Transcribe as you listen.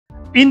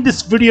In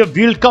this video,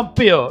 we'll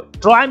compare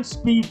Triumph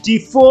Speed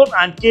T4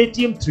 and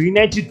KTM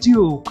 390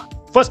 Duke.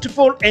 First of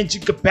all,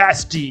 engine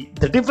capacity.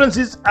 The difference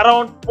is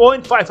around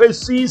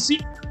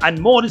 0.55cc and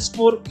more is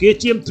for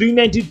KTM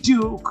 390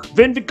 Duke.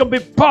 When we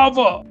compare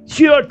power,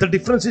 here the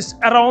difference is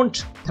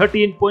around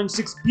 13.6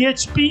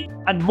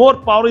 bhp and more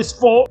power is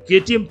for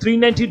KTM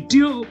 390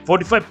 Duke,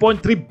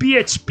 45.3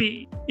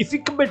 bhp. If we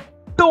compare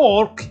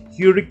torque,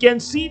 here you can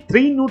see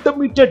 3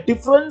 Nm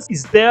difference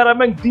is there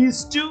among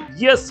these two.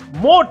 Yes,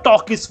 more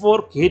torque is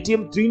for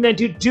KTM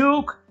 390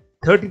 Duke,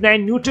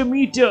 39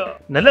 Nm.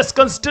 Now let's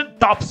consider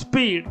top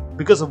speed.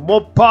 Because of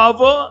more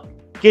power,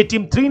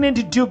 KTM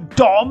 390 Duke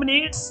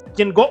dominates,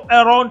 can go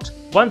around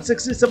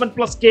 167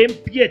 plus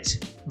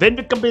kmph. When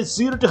we compare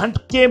 0 to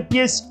 100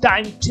 kmph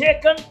time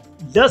taken,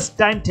 less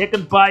time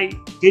taken by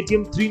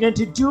KTM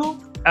 390 Duke,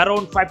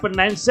 around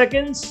 5.9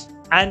 seconds.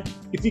 And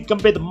if we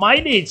compare the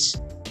mileage,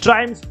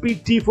 Triumph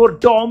Speed T4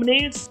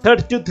 dominates,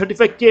 30 to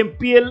 35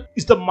 kmpl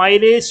is the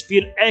mileage,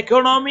 fuel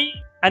economy.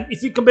 And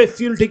if you compare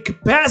fuel tank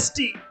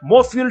capacity,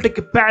 more fuel tank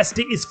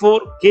capacity is for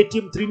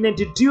KTM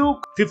 390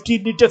 Duke,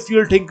 15-liter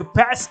fuel tank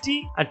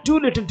capacity, and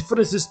 2-liter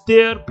difference is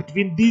there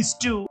between these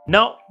two.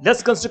 Now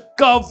let's consider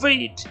car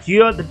weight.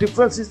 Here the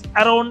difference is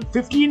around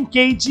 15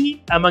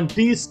 kg among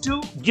these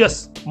two.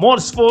 Yes, more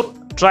is for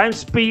Triumph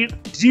Speed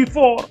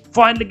T4.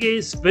 Finally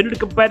guys, when you do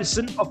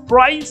comparison of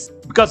price,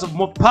 because of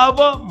more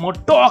power, more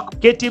torque,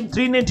 KTM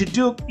 390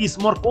 Duke is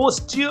more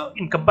costlier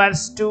in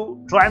comparison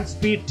to Triumph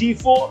Speed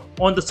T4.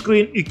 On the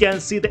screen you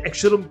can see the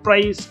actual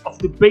price of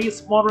the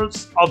base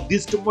models of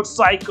these two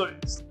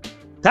motorcycles.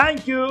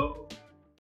 Thank you.